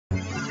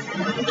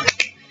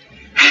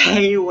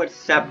Hey,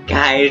 what's up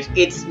guys?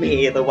 It's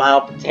me, the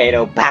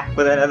Thewildpotato, back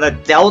with another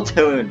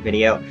Deltarune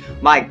video.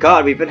 My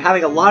god, we've been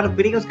having a lot of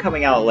videos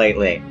coming out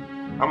lately.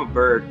 I'm a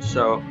bird,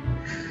 so...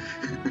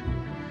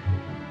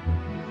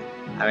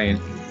 I mean,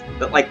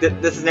 like,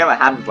 this has never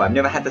happened before. I've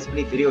never had this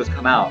many videos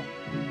come out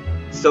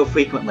so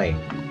frequently.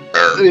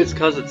 It's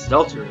cause it's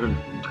Deltarune.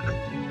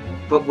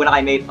 But when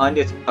I made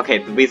okay,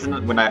 the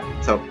reason when I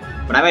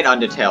made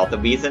Undertale, the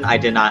reason I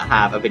did not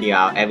have a video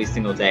out every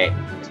single day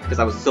is because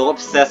I was so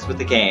obsessed with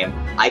the game,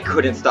 I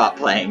couldn't stop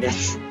playing it.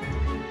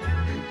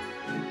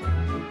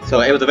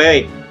 So it was a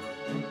very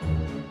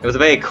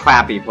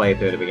crappy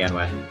playthrough to begin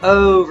with.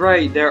 Oh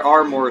right, there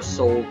are more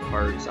soul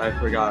parts. I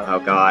forgot. Oh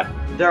god.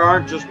 There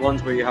aren't just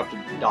ones where you have to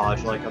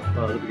dodge like at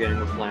the beginning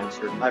with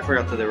Lancer. I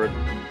forgot that there were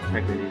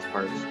technically these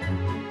parts.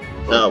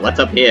 So what's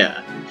up here?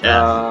 Chest.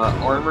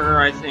 Armor,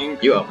 I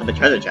think. You opened the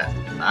treasure chest.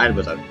 Inside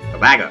was a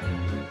dagger.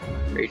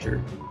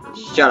 Rager.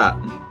 Shut up.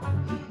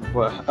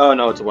 What? Oh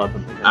no, it's a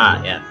weapon.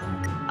 Ah, yes.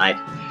 I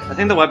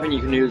think the weapon you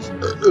can use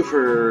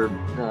for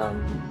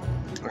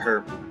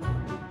her.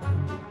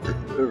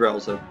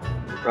 Relsa.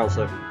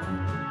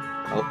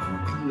 Oh,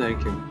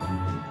 thank you.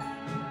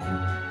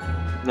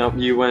 No,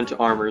 you went to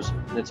armors.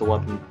 It's a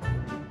weapon.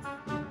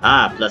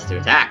 Ah, plus 2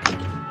 attack.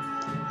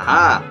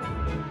 Aha.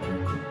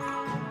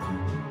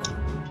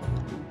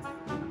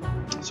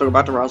 So go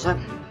back to Relsa.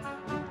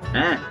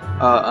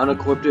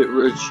 Unequipped it,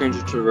 change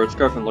it to the red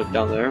scarf and look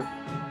down there.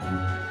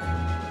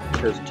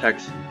 There's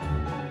text.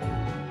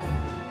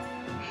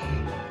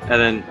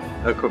 And then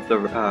equip the,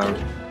 I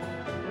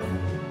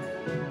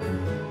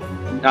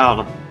don't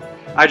know.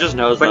 I just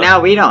know. But now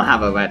we don't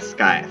have a red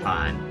sky,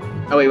 fine.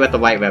 Oh wait, with the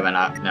white ribbon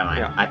up. Never mind.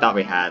 Yeah. I thought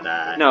we had,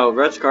 No,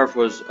 red scarf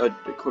was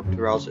equipped to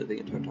Rousey the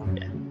entire time.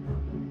 Yeah.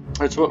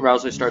 That's what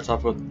Rousey starts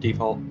off with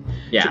default.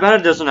 Yeah. Too bad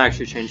it doesn't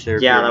actually change their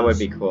Yeah, appearance. that would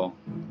be cool.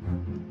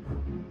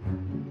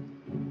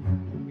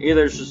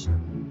 Either it's just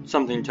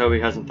something Toby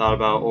hasn't thought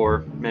about,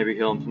 or maybe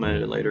he'll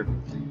implement it later.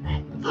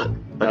 Look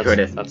who it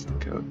is. That's the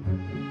code.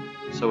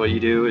 So what you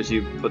do is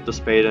you put the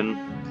spade in.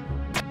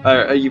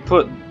 You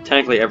put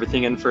technically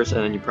everything in first,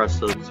 and then you press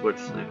the switch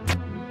thing.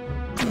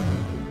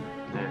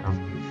 There you go.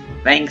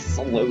 Thanks,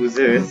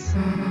 losers.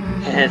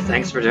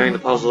 Thanks for doing the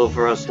puzzle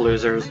for us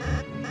losers.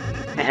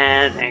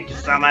 Thank you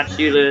so much,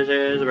 you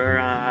losers.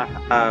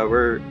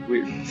 We're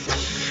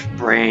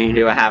brain.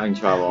 We were having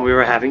trouble. We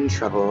were having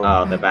trouble.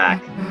 Oh, they're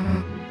back.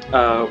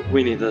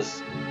 We need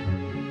this.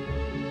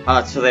 Oh,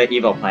 it's for their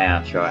evil plan,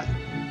 I'm sure.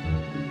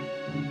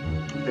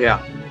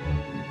 Yeah.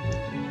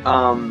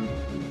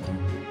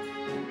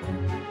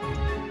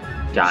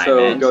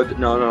 Diamond. So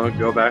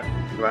go back.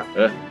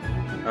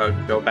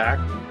 Go back.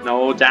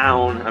 No,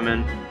 down. I'm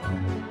in.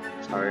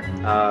 Sorry.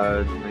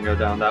 Then go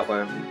down that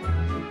way.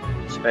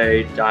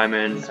 Spade,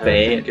 diamond.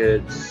 Spade. I think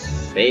it's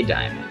Spade,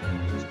 diamond.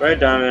 spade,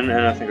 diamond,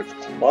 and I think it's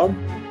club.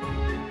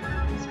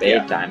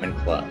 Spade, diamond,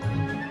 club.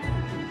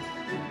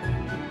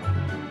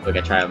 We're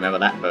gonna try to remember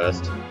that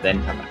first,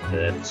 then come back to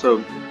this.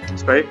 So,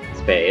 spade,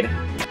 Spade,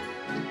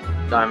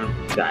 diamond,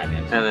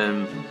 diamond. and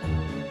then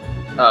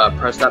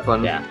press that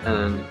button. Yeah. And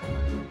then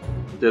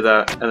do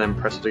that, and then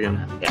press it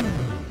again. Yeah.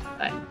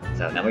 Alright,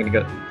 so now we're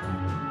gonna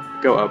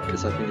Go up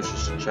because I think it's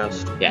just a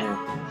chest. Yeah.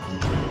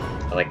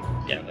 The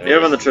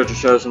Even the treasure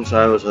chest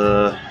inside was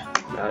a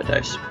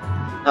dice.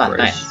 Oh, Brace.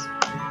 nice.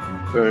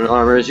 For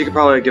armors, you could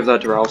probably give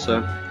that to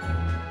Ralsa.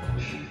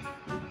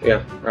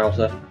 Yeah,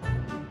 Ralsa.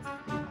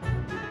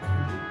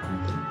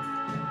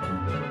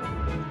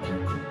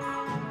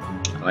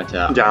 I went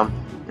to Down.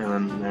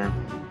 And then there.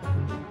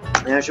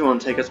 It actually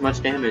won't take as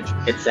much damage.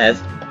 It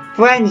says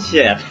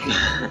friendship.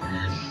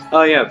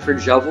 Oh yeah, for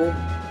Jovel,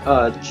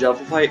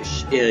 Jovel fight,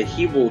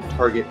 he will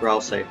target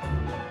Ralsa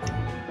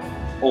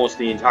almost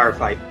the entire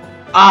fight.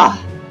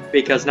 Ah!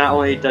 Because not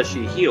only does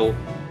she heal,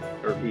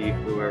 or he,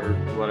 whoever,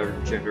 whatever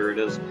gender it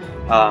is,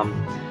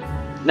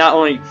 not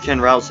only can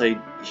Ralsa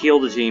heal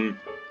the team.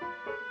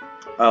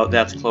 Oh,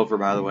 that's Clover,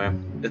 by the way.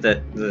 Is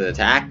it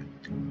attack?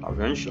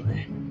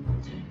 Eventually.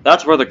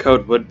 That's where the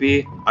code would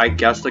be. I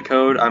guess the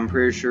code, I'm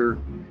pretty sure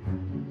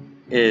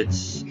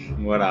it's...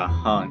 What a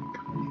hunk.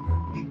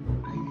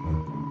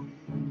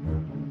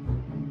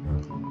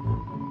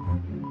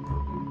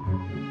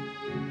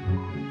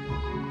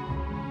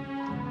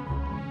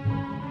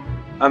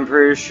 I'm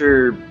pretty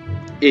sure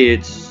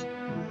it's...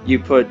 You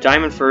put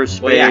diamond first,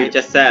 spade... Well, yeah, he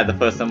just said the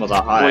first symbols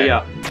are hard. Well,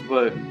 yeah,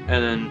 but... And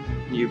then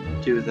you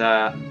do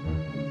that,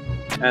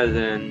 and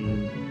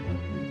then...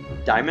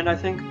 Diamond, I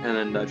think? And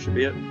then that should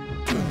be it.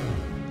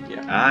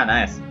 Yeah. Ah,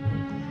 nice.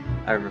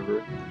 I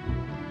remember.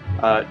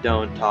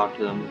 Don't talk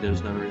to them.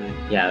 There's no really.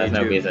 Yeah, there's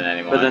no reason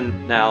anymore. But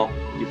then now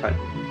you fight.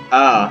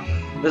 Oh.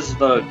 This is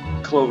the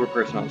Clover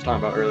person I was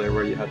talking about earlier,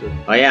 where you had to.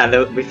 Oh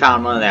yeah, we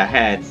found one of their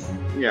heads.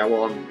 Yeah,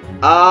 well.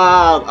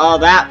 Oh,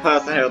 that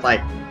person who was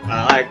like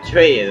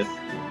trees.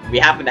 We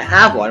happen to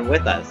have one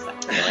with us,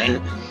 actually.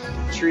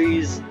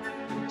 Trees,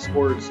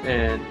 sports,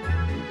 and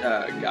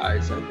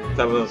guys. I think.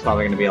 Some of them's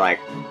probably gonna be like,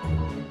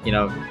 you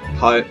know,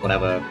 part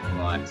whatever.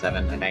 1,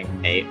 7, I think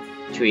 8.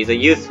 Trees are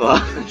useful.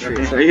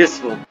 Trees are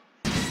useful.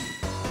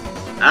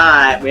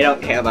 Alright, we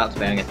don't care about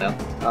sparing it though.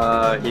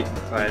 You can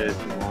fight it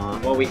if you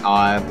want. Well, we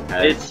are,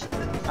 because It's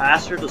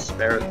faster to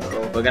spare it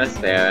though. we're gonna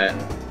spare it.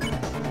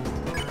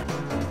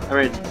 I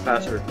mean, it's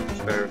faster to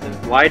spare it.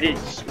 Why did it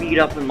speed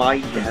up in my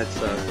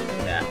headset?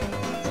 Yeah.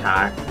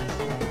 Talk.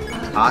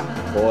 Talk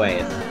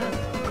boys.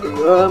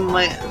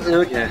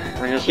 Okay.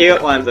 I guess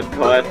Cute ones, of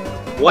course.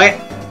 What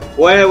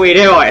are we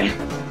doing?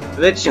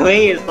 The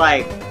tree is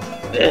like,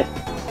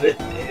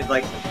 it's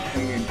like,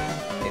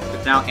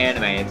 it's now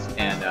animated,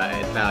 and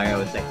it's now I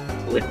was like,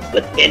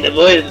 what's in the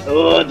voice?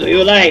 Oh, do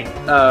you like?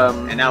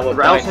 And now we're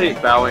Rousey's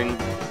bowing.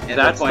 And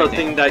That's we're the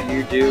pointing. thing that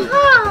you do.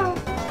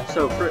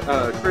 So,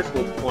 Chris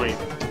will point.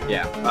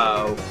 Yeah.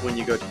 When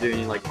you go to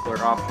doing like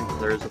flirt options,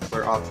 there is a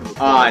flirt option.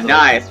 With Oh,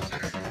 nice.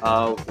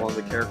 One of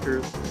the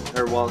characters,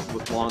 or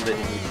with one that you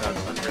need to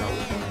figure out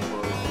which one it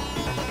was.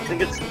 I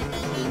think it's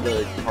in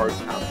the card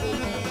castle,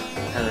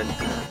 and then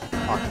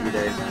talk tree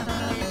day, and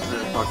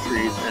then talk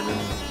trees, and then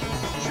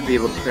you should be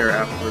able to spare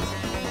afterwards.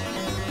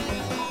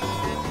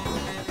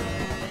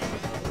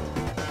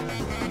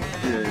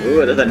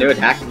 Ooh, there's a new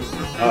attack.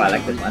 Oh, I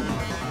like this one.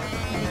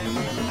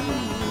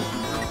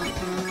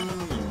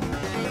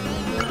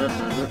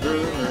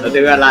 So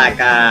do it like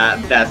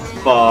the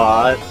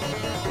sport.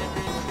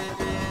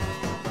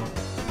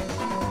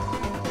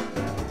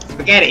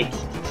 Spaghetti!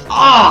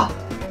 Oh!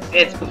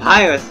 It's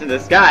papyrus in the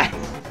sky!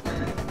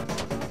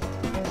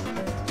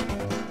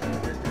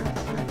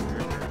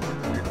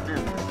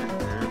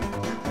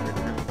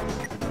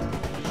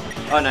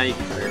 Oh, now you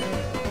can spare it.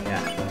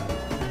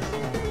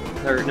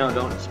 Yeah. Or no,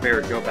 don't spare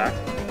it. Go back.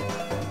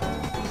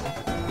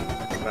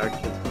 Go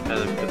back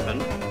to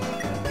defend.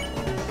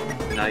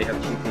 And now you have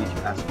TP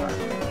to pacify.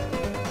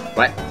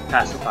 What?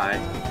 Pacify.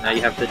 Now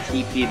you have the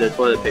TP, the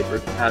toilet paper,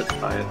 to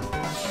pacify it.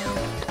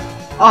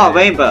 Oh,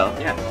 rainbow!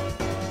 Yeah.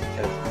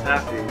 Because it's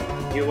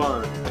happy. You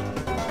won.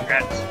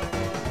 Congrats.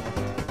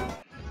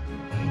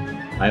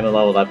 I haven't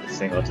leveled up a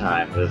single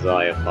time. This is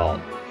all your fault.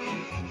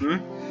 Hmm?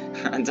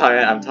 I'm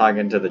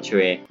talking to the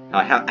tree.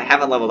 I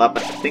haven't leveled up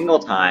a single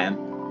time.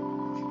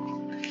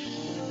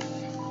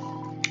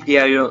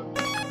 Yeah, you don't.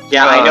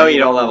 Yeah, I know you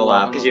don't level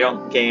up because you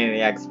don't gain any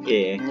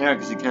XP. Yeah,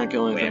 because you can't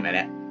kill Wait a anything.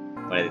 minute.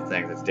 One of these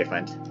things is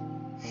different.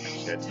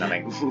 Sure, it's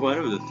nothing. One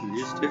of the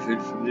three is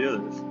different from the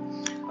others.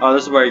 Oh,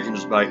 this is where you can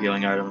just buy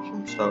healing items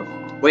from stuff.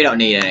 We don't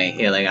need any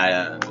healing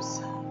items.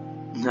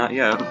 Not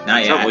yet.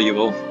 Not yet. Except you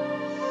will.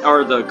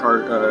 Or the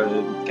card,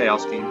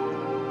 Chaos King.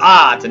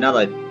 Ah, it's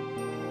another.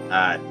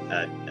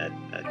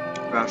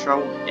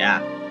 Rasho? Yeah.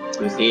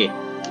 Who's he?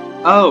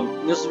 Oh,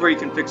 this is where you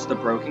can fix the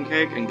broken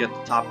cake and get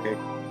the top cake.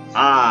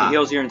 Ah, It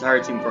heals your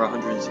entire team for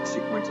 160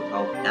 points of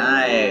health.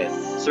 nice.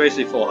 So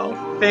basically full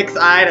health. Fix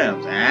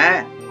items,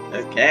 eh?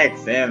 This cake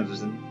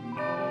seems.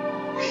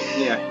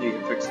 Yeah, you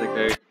can fix the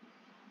cake.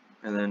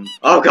 And then...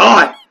 Oh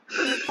God!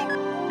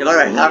 You look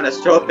like he's having a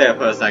stroke there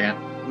for a second.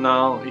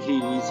 No,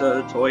 he's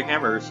a toy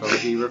hammer, so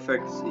he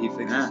fixes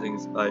Yeah.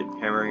 things by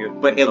hammering it.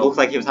 But it himself. looks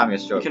like he was having a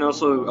You stroke. can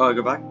also,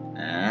 go back.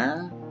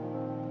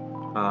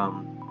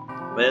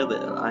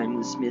 Well, I'm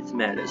the Smith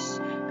Mattis.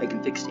 I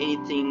can fix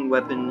anything,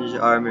 weapons,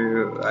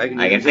 armor. I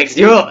can fix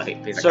you.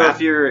 Piece of So crap.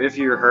 if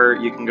you're hurt,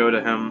 you can go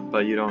to him,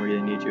 but you don't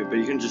really need to. But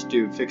you can just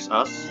do fix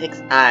us, Fix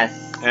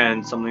us.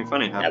 and something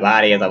funny The happens.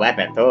 body is a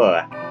weapon too.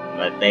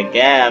 But take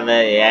care of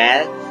it,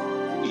 yes?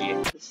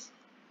 Yes.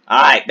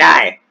 Alright,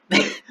 die!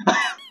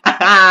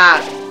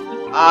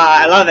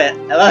 I love it.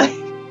 I love it.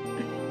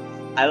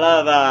 I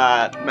love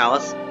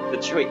Malice. the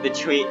tree's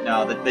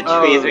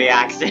Oh,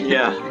 reaction.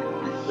 Yeah.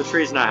 The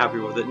tree's not happy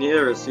with it.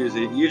 Neither is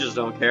Susie. You just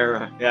don't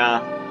care. Yeah.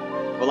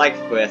 We're like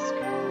Frisk.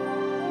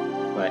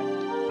 But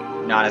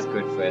not as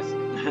good Frisk.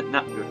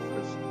 Not good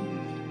Frisk.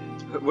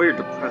 We're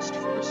depressed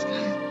Frisk.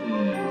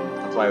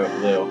 That's why we're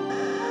blue.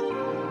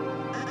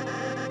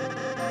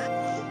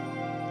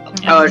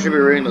 Oh, I should be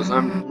reading this.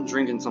 I'm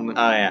drinking something.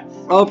 Oh yeah.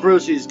 All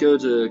proceeds go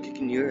to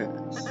kicking your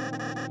ass.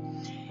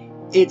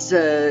 It's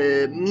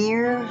a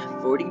mere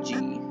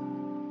 40G.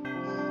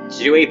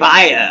 Should we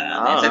buy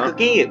a Lancer know.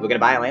 cookie? We're gonna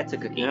buy a Lancer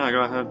cookie. Yeah,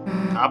 go ahead.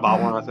 I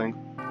bought one, I think.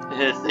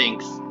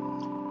 Thanks.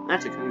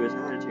 That's a cookie was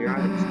added to your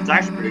items. It's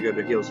actually pretty good.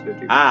 It heals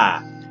 50.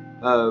 Ah.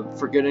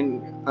 For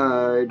getting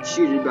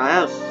cheated by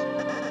us.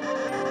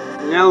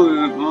 Now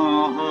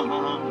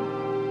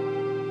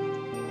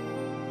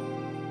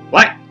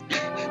What?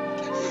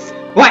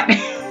 What?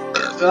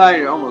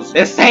 I almost.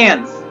 They're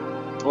sands.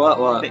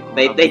 What?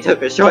 They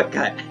took a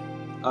shortcut.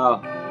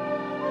 Oh.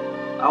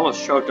 I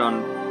almost choked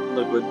on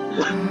liquid.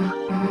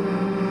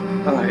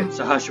 Alright,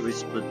 so how should we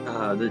split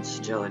this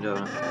jelly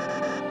donut?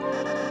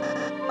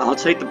 I'll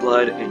take the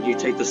blood and you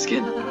take the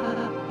skin.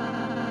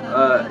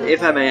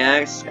 If I may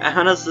ask,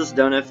 how does this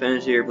donut fit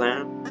into your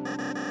plan?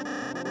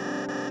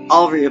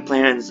 All of your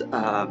plans,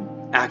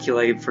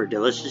 accolade for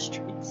delicious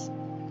treats.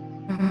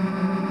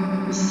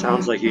 This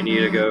sounds like you need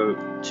to go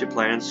to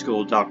plan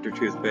school, Dr.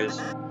 Toothpaste.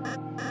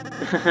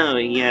 Oh,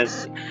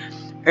 yes.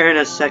 Earn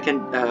a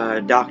second,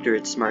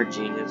 doctorate smart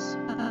genius.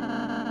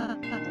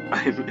 Am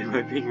I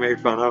being made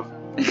fun of?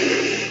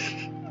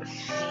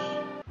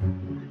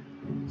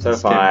 So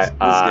far, this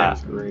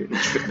game's great.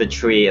 the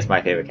tree is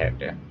my favorite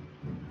character.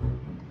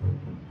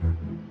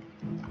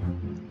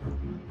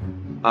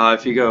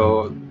 If you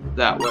go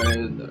that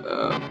way,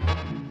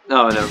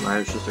 no, never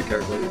mind. It's just a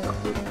character you talk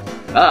to.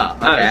 Oh,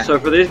 okay. So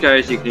for these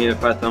guys, you can either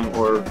fight them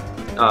or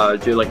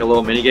do like a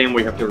little mini game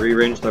where you have to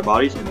rearrange their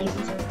bodies and you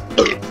can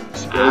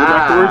explode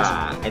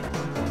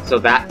afterwards. So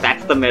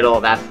that's the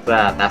middle, that's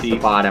the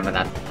bottom, and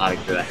that's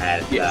obviously the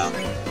head. Yes. So.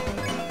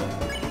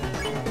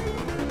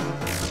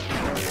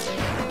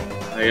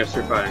 I guess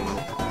you're fighting them.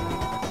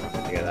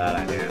 Figure that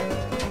idea.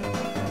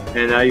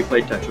 And now you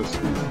play Tetris.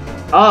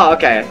 Oh,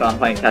 okay. So I'm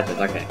playing Tetris.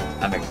 Okay,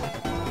 that makes sense.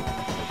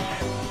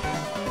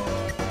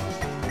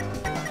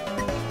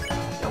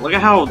 Yeah, look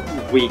at how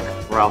weak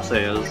Rouse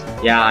is.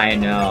 Yeah, I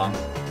know.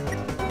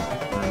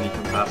 And you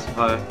can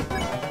pacify.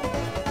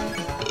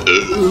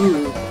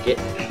 Get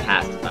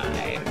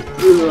pacified.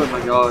 Oh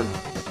my god.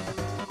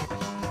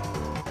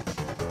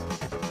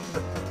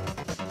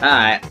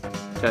 Alright.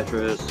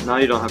 Tetris. Now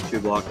you don't have 2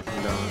 blocks to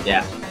come down.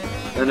 Yeah.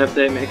 And if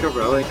they make a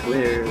relic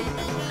weird,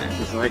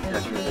 it's like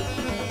Tetris.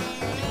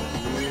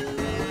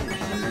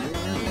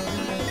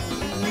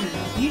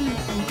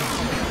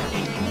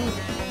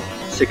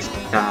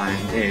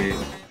 69.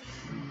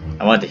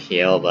 I want to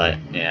heal, but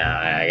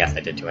yeah, I guess I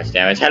did too much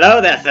damage.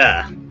 Hello there,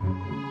 sir!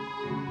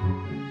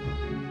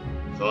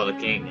 For the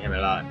king, hear me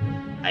out.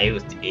 I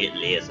used to eat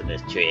leaves from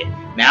this tree.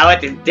 Now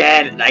it is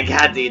dead, and I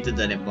can't eat it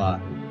anymore.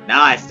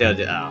 Now I still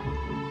do. Oh.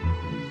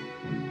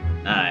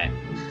 Alright.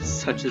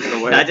 Such is the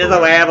way. Such is the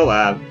way of a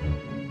worm.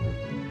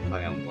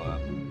 Fucking worm.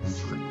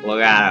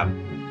 Look at him.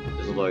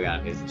 Just look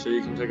at him. So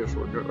you can take a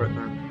shortcut right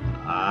there.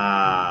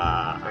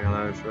 Ah. Take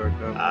another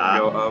shortcut. Ah.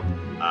 Go up.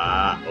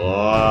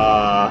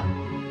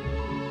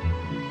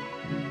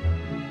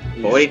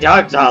 Oh. 40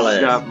 dark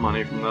dollars. Got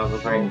money from that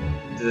as well.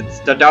 It's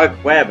the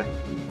dark web.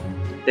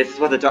 This is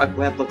what the dark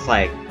web looks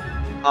like.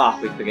 Oh,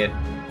 we forget.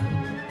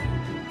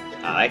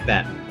 I like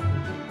that.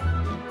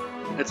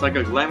 It's like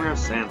a glamorous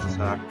sands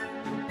attack.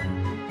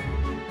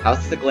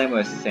 How's the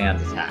glamorous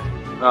sands attack?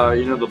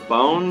 You know the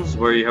bones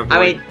where you have to, I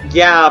mean,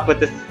 yeah, but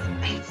this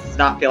does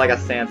not feel like a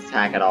sands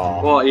attack at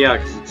all. Well, yeah,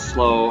 because it's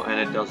slow and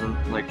it doesn't,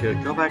 like,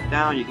 go back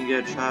down, you can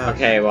get a shot.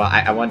 Okay, well,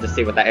 I wanted to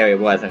see what that area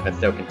was and if it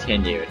still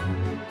continued.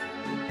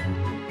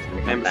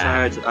 And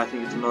besides, I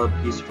think it's another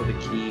piece for the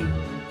key.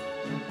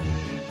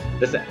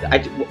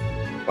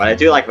 What I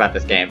do like about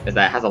this game is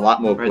that it has a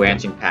lot more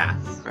branching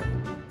paths. Right.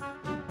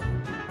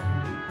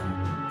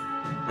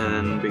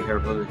 And be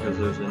careful because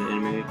there's an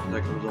enemy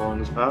that comes along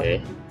this path.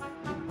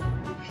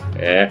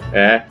 And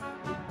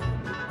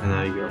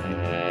now you go.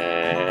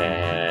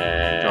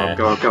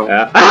 Go.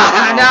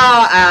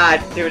 No!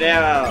 It's too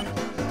narrow!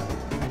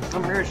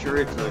 I'm very sure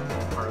it's a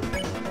part.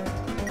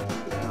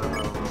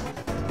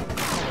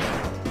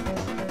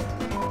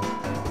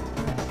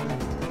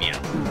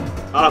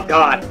 Oh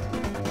god!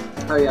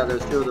 Oh yeah,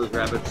 there's 2 of those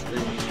rabbits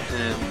things,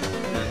 and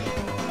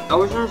I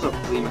wish there was a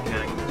flea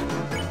mechanic in this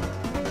game.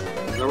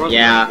 There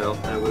wasn't until,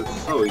 and it was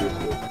so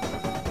useful.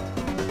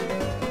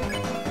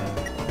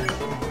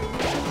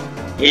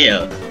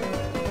 Ew.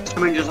 I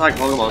mean, just like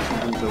Pokemon,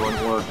 sometimes it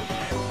wouldn't work,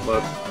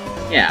 but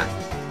yeah,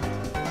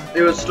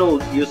 it was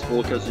still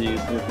useful because if you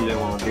didn't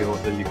want to deal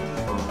with it, you could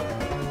just run.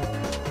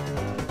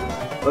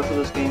 But for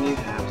this game, you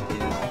have to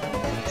deal.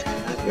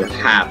 You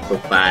have to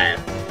buy it.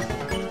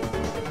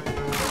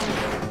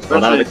 Well,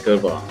 that was a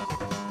good one.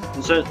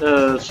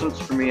 Since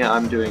for me,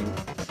 I'm doing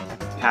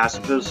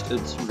pacifist,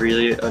 it's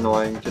really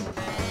annoying to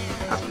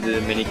have to do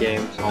the mini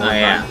games all the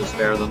time to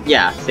spare them.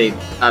 Yeah, see,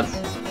 I'm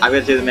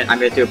gonna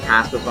do a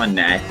pacifist one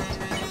next.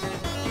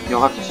 You'll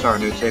have to start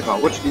a new save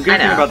file. Which the good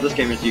thing about this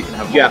game is you can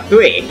have. You have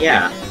 3,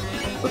 yeah.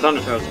 With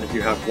Undertale, if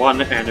you have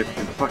 1, and if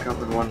you fuck up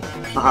in 1,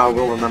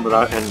 we'll remember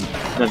that and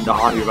then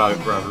haunt you about it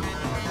forever.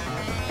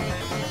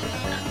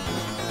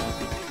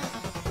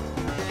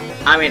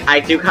 I mean, I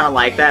do kind of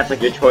like that. It's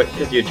like your choice,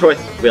 because your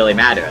choices really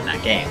matter in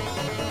that game.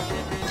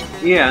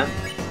 Yeah,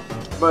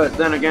 but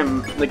then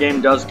again, the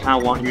game does kind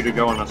of want you to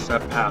go on a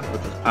set path,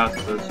 which is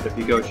pacifist. If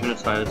you go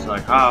genocide, it's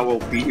like, we'll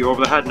beat you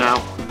over the head now.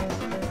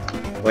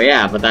 Well,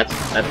 yeah, but that's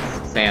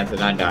Sans and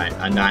Undyne.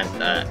 Undyne's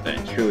the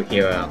true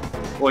hero.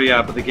 Well,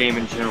 yeah, but the game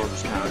in general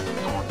just kind of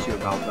taunts you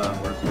about that,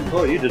 where it's like,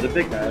 oh, you did a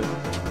big bad.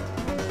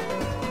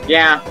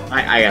 Yeah,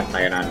 I guess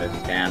I can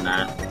understand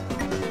that.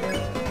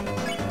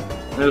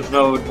 There's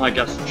no, I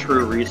guess,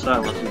 true reset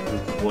unless you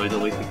fully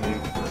delete the game.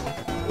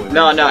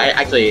 No,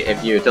 actually,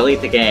 if you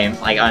delete the game,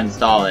 like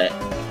uninstall it,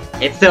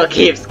 it still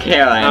keeps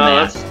carrying. Oh,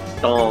 that's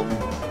dumb.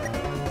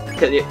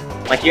 Cause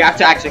you have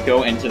to actually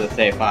go into the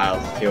save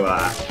files to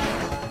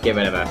get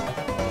rid of it.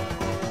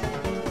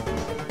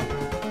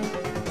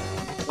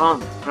 I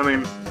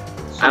mean,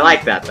 I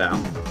like that though.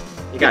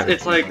 You got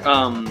it's like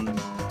Doki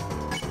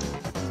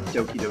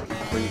Doki,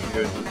 where you can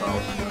go to the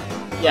files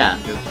and yeah.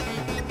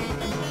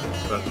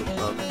 Special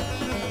stuff.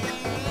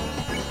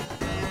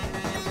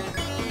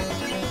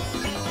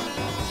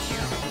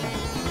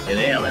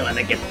 The only one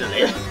that gets to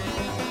this.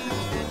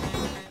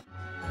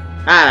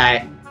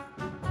 Alright.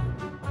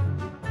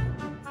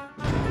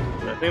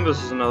 I think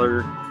this is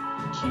another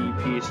key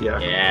piece. Yeah,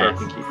 Yes.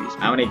 broken key piece.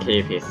 How many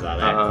key pieces are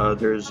there?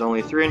 There's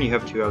only 3, and you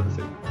have 2 out of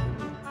the 3.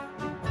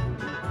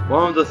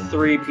 One of the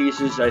 3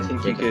 pieces, I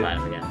think you get.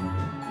 Find them again.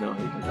 No,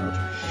 you can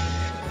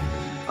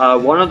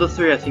dodge. One of the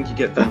 3, I think you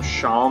get from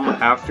Sham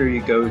after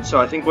you go. So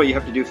I think what you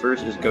have to do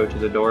first is go to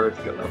the door. If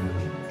you go that way,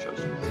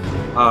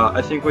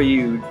 I think what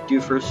you do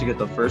first to get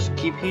the first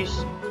key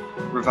piece.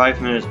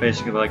 Revive Minute is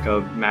basically like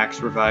a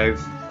max revive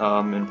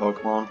in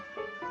Pokemon,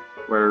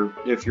 where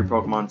if your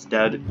Pokemon's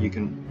dead, you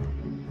can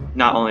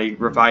not only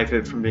revive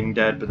it from being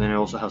dead, but then it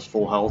also has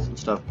full health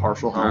instead of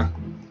partial health.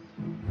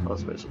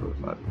 That's basically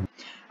revive.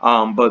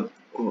 But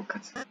Ooh,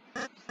 cuts.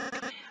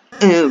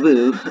 oh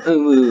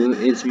woo,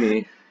 it's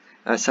me.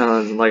 That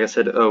sounds like I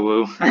said oh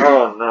woo.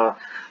 Oh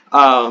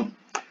no.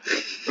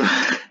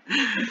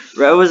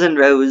 Rows and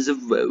rows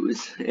of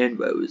rows and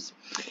rows.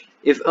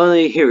 If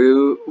only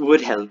Hero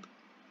would help.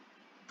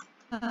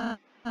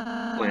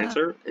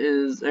 Lancer,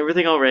 is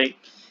everything alright?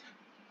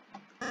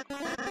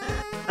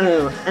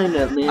 Oh, I'm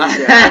not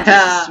Lancer. I'm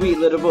just a sweet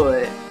little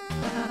boy.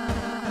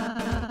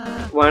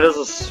 Why does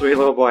a sweet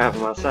little boy have a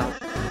mustache?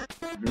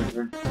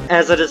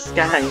 As a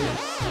disguise.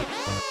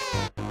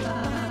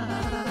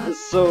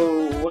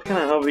 So, what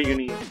kind of help are you gonna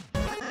need?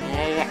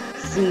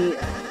 See,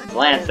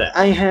 Lancer.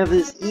 I have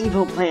this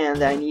evil plan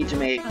that I need to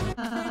make.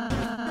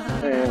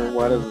 And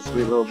why does a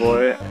sweet little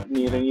boy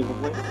need an evil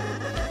plan?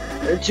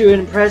 To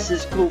impress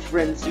his cool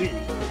friend Susie.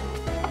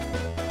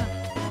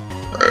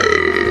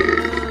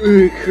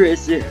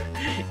 Chris,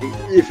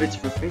 if it's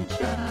for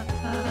friendship.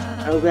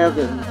 Oh well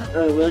then,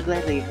 we'll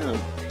gladly help.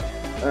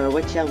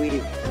 What shall we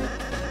do?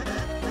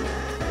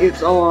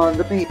 It's all on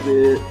the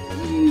paper,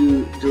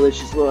 you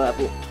delicious little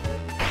apple.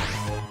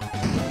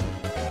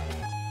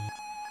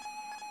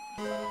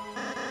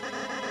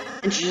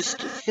 And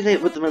just fill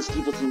it with the most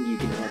evil thing you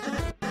can imagine.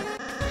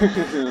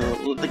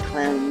 Let the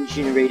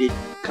clown-generated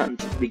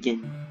content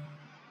begin.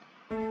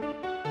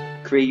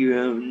 Create your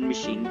own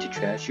machine to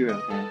trash your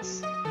own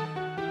ass.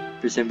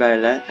 Presented by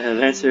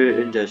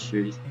Lancer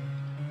Industries.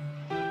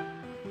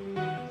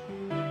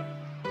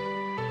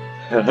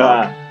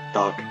 Dog.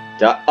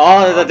 Duck.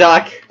 Oh, the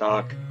duck.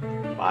 Dog.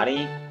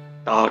 Body.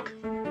 Dog.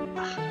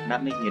 I'm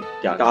not making a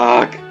duck.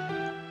 Dog.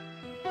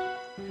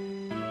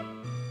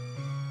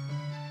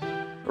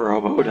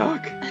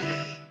 Robo-Dog.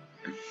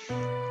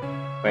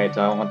 Wait, do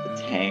I want the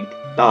tank?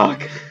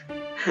 Dog.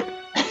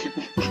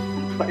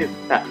 What is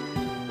that?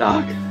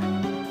 Dog.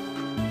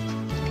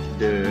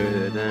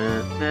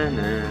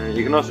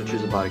 You can also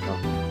choose a body color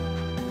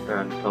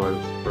and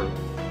colors for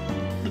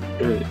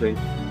anything.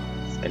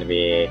 It's gonna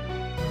be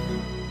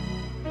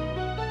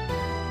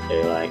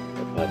like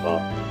the purple.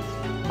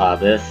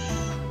 This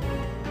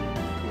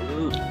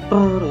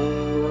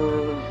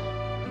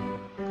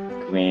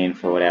green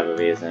for whatever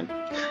reason.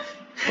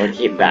 We'll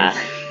keep that.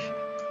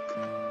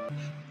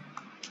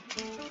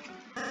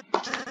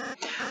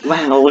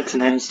 Wow, it looks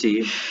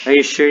nasty. Are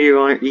you sure you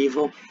aren't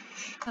evil?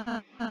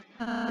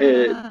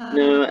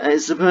 No, I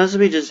suppose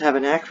we just have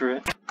an knack for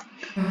it.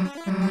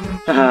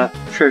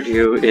 Sure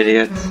you,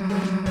 idiots.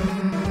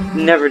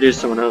 Never do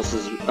someone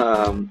else's,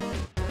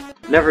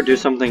 never do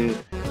something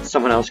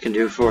someone else can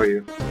do for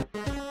you.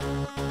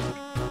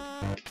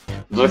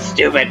 Looks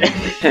stupid.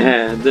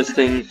 this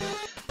thing's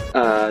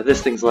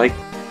like,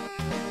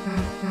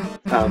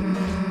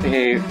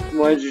 hey,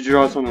 why did you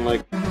draw something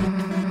like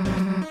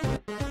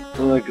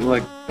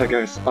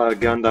a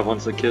gun that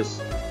wants a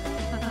kiss?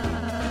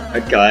 A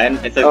gun?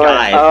 It's a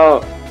guy.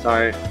 Oh,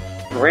 sorry.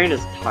 Brain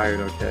is tired,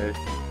 okay?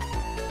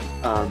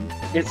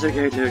 It's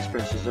okay to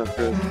express yourself,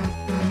 Chris.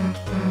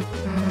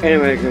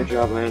 Anyway, great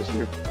job,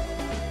 Lancer.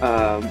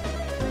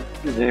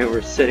 They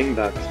were sitting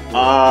ducks.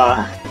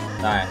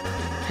 Alright.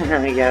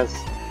 I guess.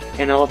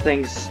 And all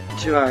thanks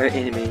to our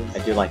enemies. I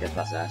do like his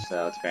mustache,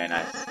 so it's very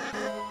nice.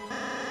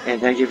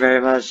 And thank you very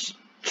much.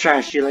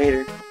 Trash you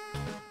later.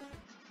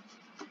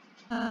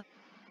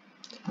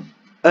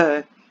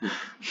 Alright,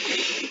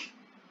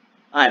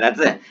 that's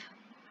it.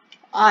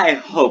 I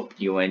hope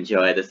you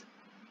enjoy this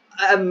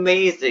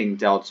amazing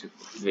Deltarune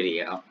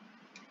video.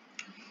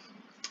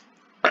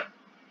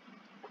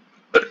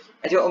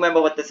 I don't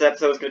remember what this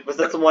episode was going to be. Was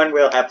this the one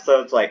where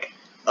episode's like,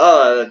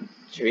 oh,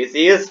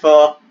 Tracy is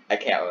full? I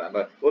can't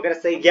remember. We're going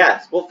to say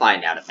yes. We'll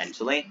find out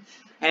eventually.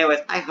 Anyways,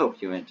 I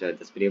hope you enjoyed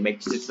this video.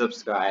 Make sure to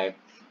subscribe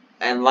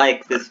and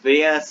like this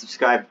video.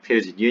 Subscribe to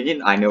Pigeon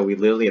Union. I know we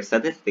literally have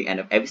said this at the end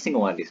of every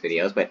single one of these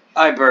videos, but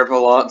I burp a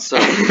lot, so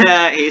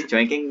he's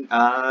drinking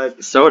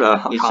soda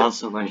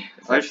constantly.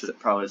 I should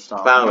probably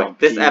stop. By the way,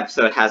 this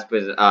episode has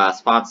been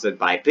sponsored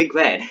by Big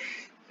Red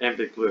and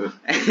Big Blue.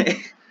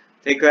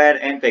 Big Red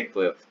and Big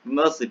Blue.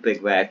 Mostly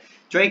Big Red.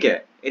 Drink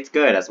it. It's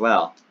good as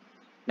well.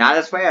 Not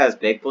as rare as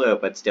Big Blue,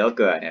 but still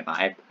good. In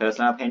my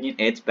personal opinion,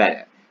 it's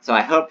better. So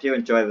I hope you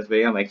enjoyed this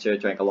video. Make sure to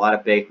drink a lot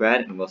of Big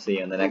Red, and we'll see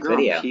you in the next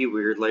video. Pee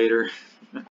weird later.